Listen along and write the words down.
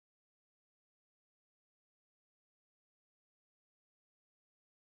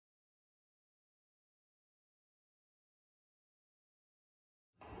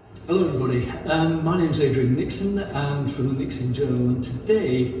Hello everybody, my name is Adrian Nixon and from the Nixene Journal, and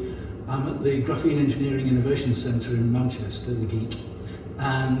today I'm at the Graphene Engineering Innovation Centre in Manchester, the Geek,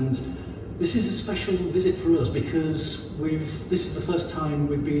 and this is a special visit for us because this is the first time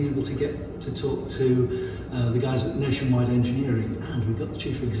we've been able to get to talk to the guys at Nationwide Engineering, and we've got the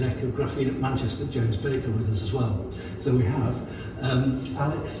Chief Exec of Graphene at Manchester, James Baker, with us as well. So we have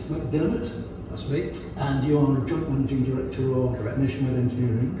Alex McDermott. That's me. And you are a Joint Managing Director of Correct. Nationwide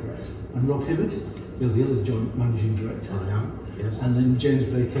Engineering. Correct. And Rob Hibberd, you're the other Joint Managing Director. I am, yes. And then James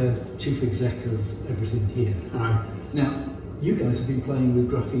Baker, Chief Exec of everything here. Hi. Now, you guys have been playing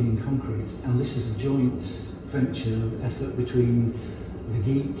with graphene and concrete, and this is a joint venture effort between the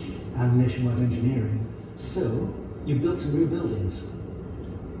Geek and Nationwide Engineering. So, you've built some new buildings.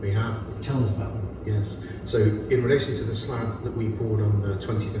 We have. Tell us about them. Yes. So, in relation to the slab that we poured on the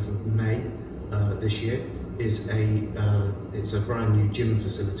 20th of May this year, it's a brand new gym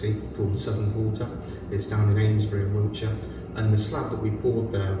facility called Southern Quarter. It's down in Amesbury in Wiltshire, and the slab that we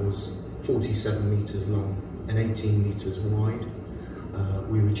poured there was 47 metres long and 18 metres wide.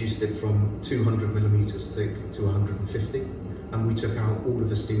 We reduced it from 200 millimetres thick to 150, and we took out all of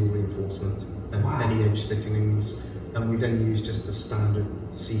the steel reinforcement and any edge thickenings, and we then used just a standard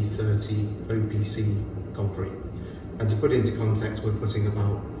C30 OPC concrete. And to put into context, we're putting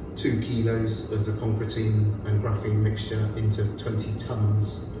about 2 kilos of the concretene and graphene mixture into 20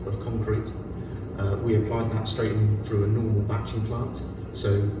 tons of concrete. We applied that straight in through a normal batching plant,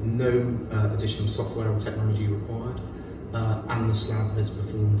 so no additional software or technology required, and the slab has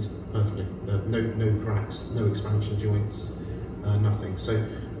performed perfectly. No cracks, no expansion joints, nothing. So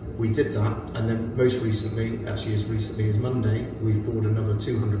we did that, and then most recently, actually as recently as Monday, we poured another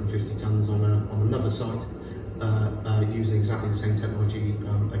 250 tons on another site using exactly the same technology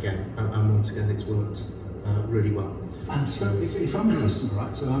again, and once again it's worked really well. And so if I'm a customer,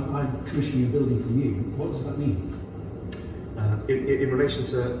 right, so I'm commissioning a building from you, what does that mean? In relation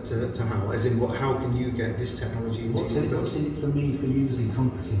to how, as in how can you get this technology into What's your in building? it for me for using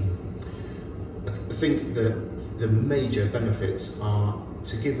Concretene? I think that the major benefits are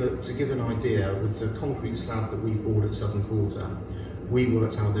to give an idea. With the concrete slab that we poured at Southern Quarter, we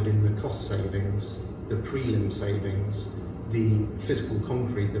worked out that in the cost savings, the prelim savings, the physical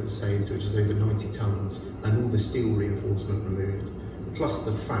concrete that was saved, which is over 90 tons, and all the steel reinforcement removed, plus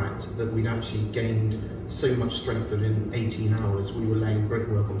the fact that we'd actually gained so much strength that in 18 hours we were laying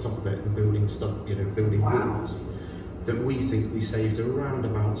brickwork on top of it and building stuff, building walls, that we think we saved around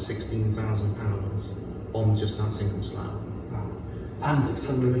about £16,000 on just that single slab. Wow. And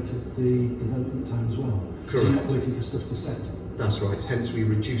accelerated the development time as well. Correct. So you're not waiting for stuff to set. That's right, hence we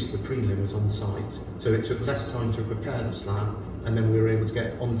reduced the prelims on site. So it took less time to prepare the slab, and then we were able to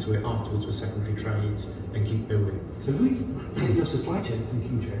get onto it afterwards with secondary trades and keep building. So if we take your supply chain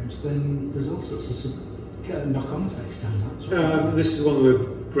thinking, James, then there's all sorts of knock-on effects down that. Well. This is one of the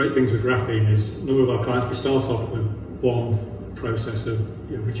great things with graphene is a number of our clients, we start off with one process of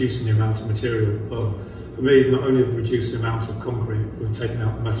reducing the amount of material. But for me, not only have we reduced the amount of concrete, we've taken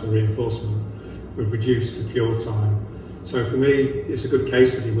out the metal reinforcement, we've reduced the cure time. So for me, it's a good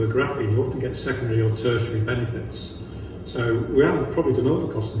case study where graphene, you often get secondary or tertiary benefits. So we haven't probably done all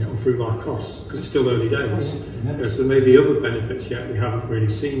the costing yet on through life costs because it's still early days. So there may be other benefits yet we haven't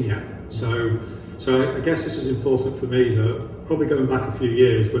really seen yet. So I guess this is important for me that probably going back a few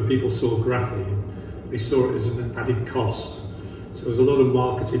years when people saw graphene, they saw it as an added cost. So there's a lot of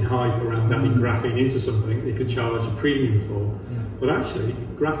marketing hype around adding graphene into something they could charge a premium for. But actually,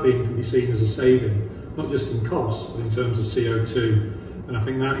 graphene can be seen as a saving, not just in cost, but in terms of CO2. And I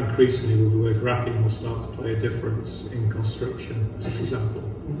think that increasingly will be where graphene will start to play a difference in construction, as an example.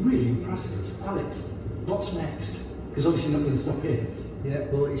 Really impressive. Alex, what's next? Because obviously you're not going to stop here. Yeah,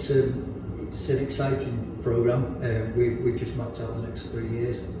 well, it's an exciting programme. We've just mapped out the next 3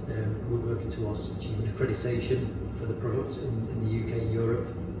 years. We're working towards achieving accreditation for the product in the UK and Europe,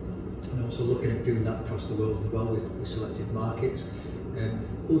 and also looking at doing that across the world as well with selected markets.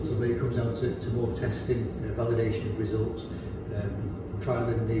 Ultimately, it comes down to more testing, validation of results,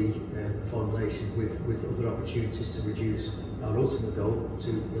 trialling the formulation with other opportunities to reduce our ultimate goal to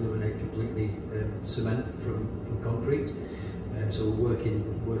eliminate completely cement from concrete. So we're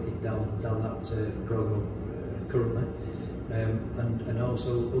working down that programme currently, and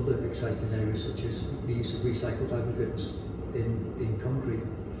also other exciting areas such as the use of recycled aggregates in concrete.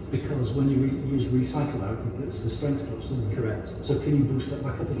 Because when you use recycled aggregates, the strength drops, doesn't it? Correct. So can you boost that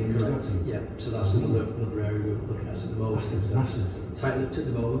back up again? Correct. Yeah. So that's another area we're looking at the moment. That's massive. Tight-lipped at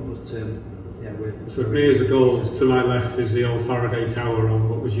the moment, but yeah, we're. So for me as a goal, to my left is the old Faraday Tower on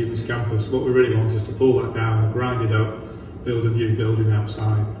what was Umis campus. What we really want is to pull that down, grind it up, build a new building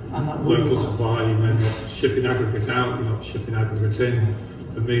outside. And that Local supply, you're not shipping aggregate out, you're not shipping aggregate in.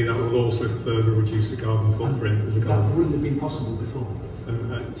 For me, that will also further reduce the carbon footprint as a that garden. wouldn't have been possible before.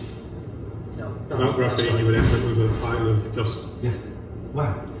 No. Without graphene, you would end up with a pile of dust. Yeah.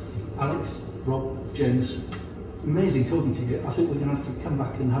 Wow. Alex, Rob, James, amazing talking to you. I think we're going to have to come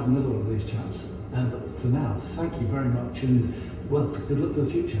back and have another one of these chats. But for now, thank you very much, and well, good luck for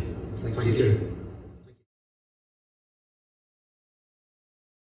the future. Thank you.